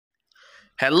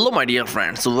Hello my dear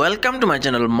friends, welcome to my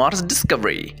channel Mars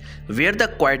Discovery, where the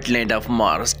quiet land of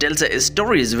Mars tells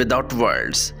stories without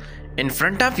words. In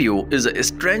front of you is a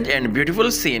strange and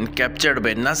beautiful scene captured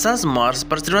by NASA's Mars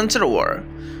Perseverance rover.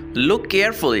 Look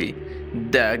carefully.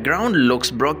 The ground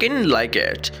looks broken like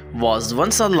it was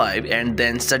once alive and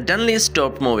then suddenly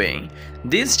stopped moving.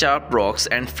 These sharp rocks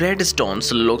and flat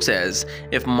stones look as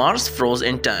if Mars froze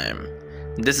in time.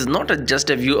 This is not just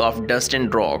a view of dust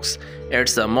and rocks,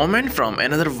 it's a moment from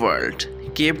another world,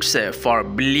 kept safe for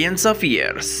billions of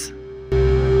years.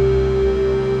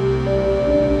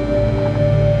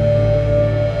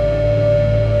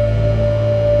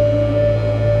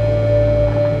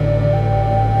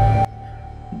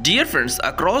 Dear friends,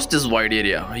 across this wide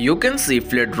area, you can see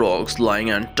flat rocks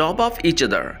lying on top of each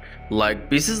other, like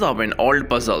pieces of an old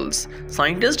puzzles.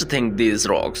 Scientists think these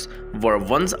rocks were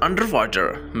once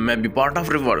underwater, maybe part of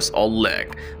rivers or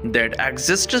lake that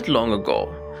existed long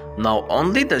ago. Now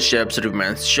only the shapes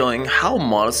remain, showing how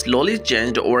Mars slowly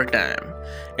changed over time.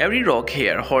 Every rock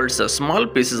here holds a small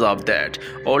pieces of that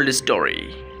old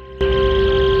story.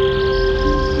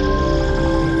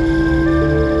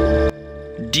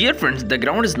 Dear friends, the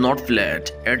ground is not flat,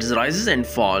 it rises and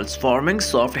falls, forming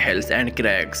soft hills and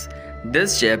cracks.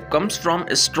 This shape comes from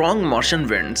strong Martian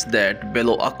winds that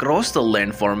blow across the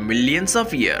land for millions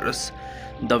of years.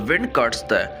 The wind cuts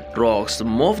the rocks,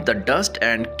 moves the dust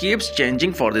and keeps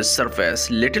changing for the surface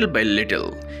little by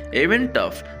little. Even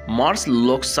tough, Mars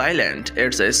looks silent,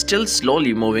 it's still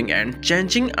slowly moving and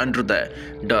changing under the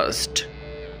dust.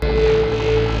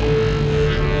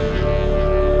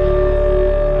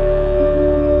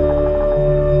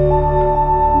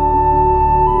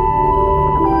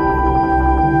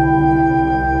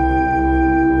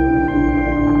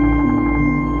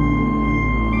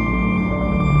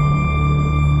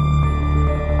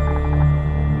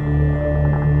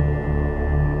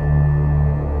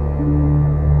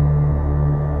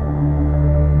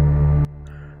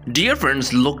 Dear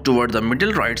friends, look toward the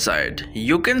middle right side.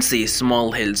 You can see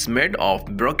small hills made of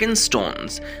broken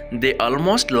stones. They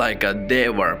almost like they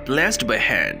were placed by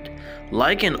hand,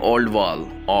 like an old wall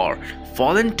or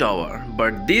fallen tower.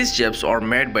 But these shapes are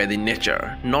made by the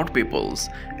nature, not people's.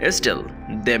 Still,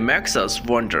 they makes us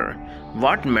wonder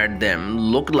what made them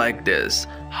look like this.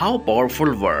 How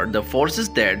powerful were the forces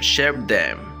that shaped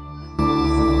them?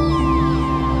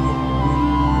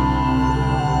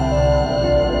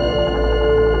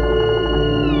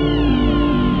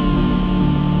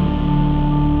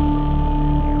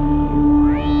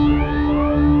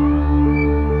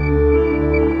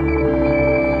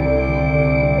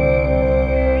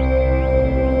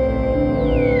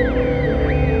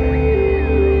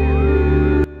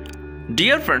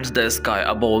 Dear friends, the sky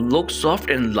above looks soft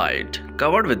and light,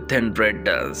 covered with thin red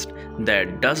dust.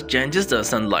 That dust changes the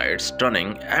sunlight,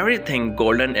 turning everything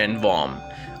golden and warm.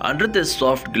 Under this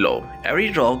soft glow,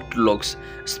 every rock looks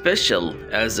special,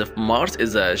 as if Mars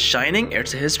is shining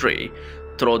its history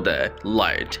through the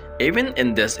light. Even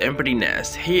in this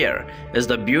emptiness, here is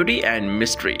the beauty and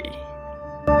mystery.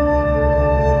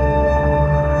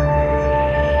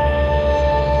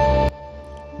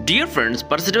 Dear friends,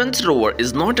 Perseverance rover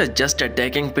is not just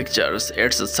taking pictures,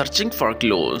 it's searching for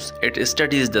clues. It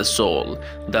studies the soil,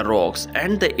 the rocks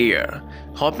and the air,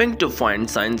 hoping to find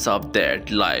signs of that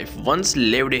life once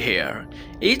lived here.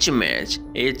 Each image,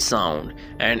 each sound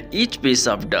and each piece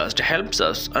of dust helps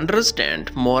us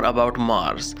understand more about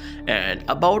Mars and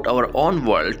about our own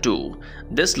world too.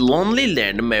 This lonely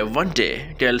land may one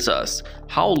day tell us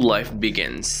how life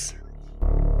begins.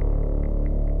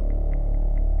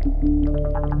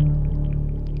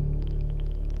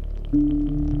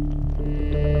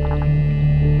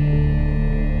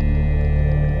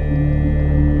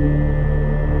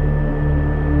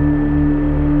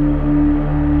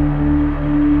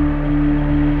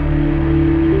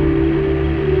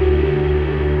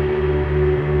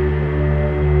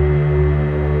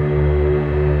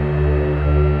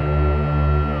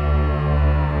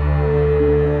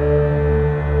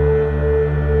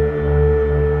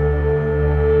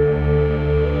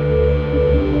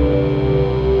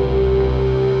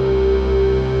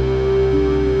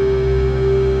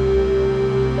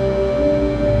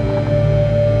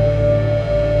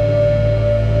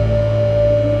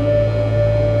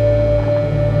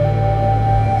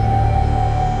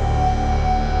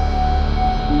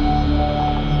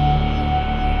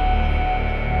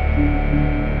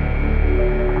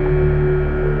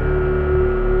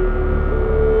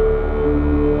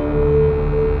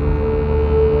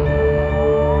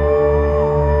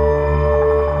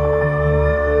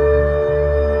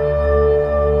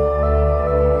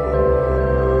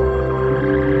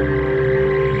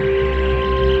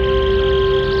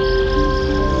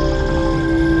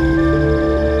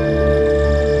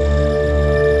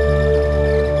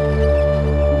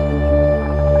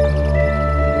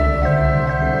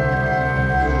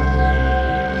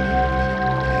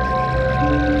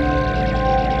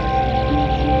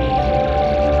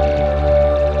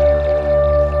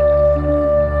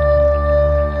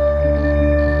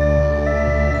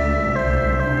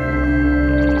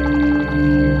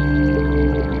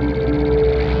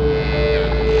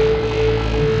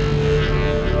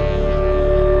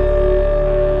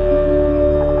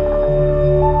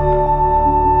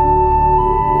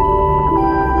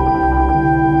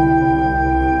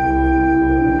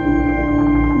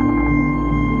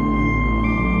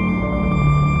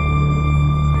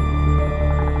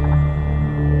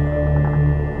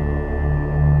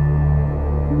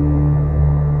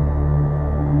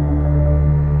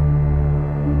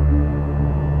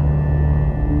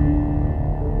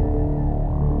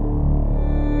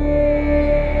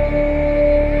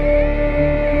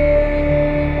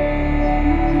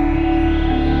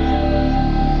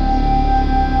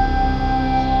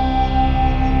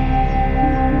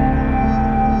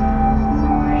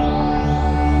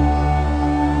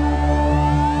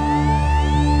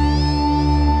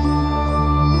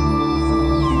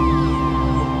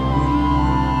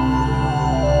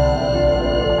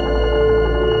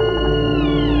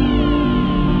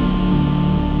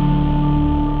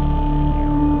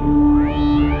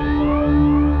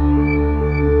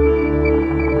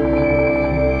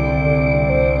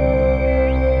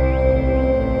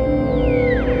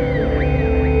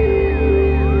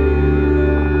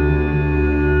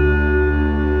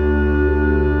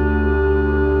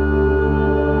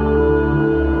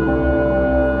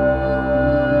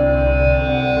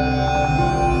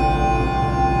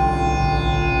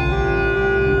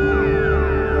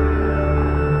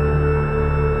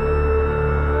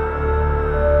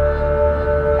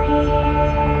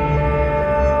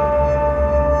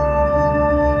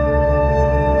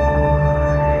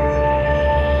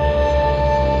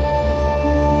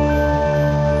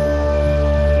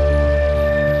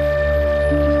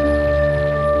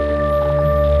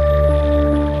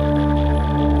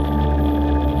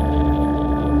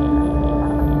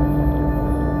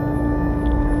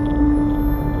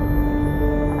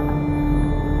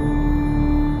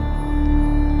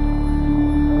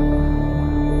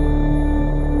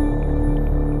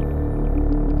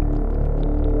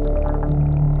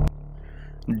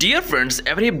 Dear friends,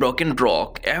 every broken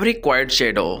rock, every quiet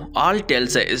shadow, all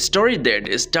tells a story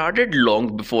that started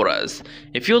long before us.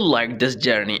 If you liked this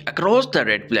journey across the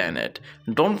red planet,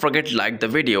 don't forget like the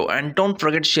video and don't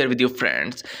forget share with your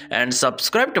friends and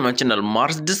subscribe to my channel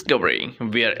Mars Discovery,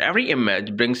 where every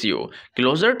image brings you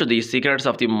closer to the secrets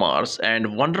of the Mars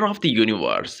and wonder of the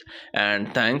universe.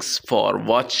 And thanks for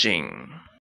watching.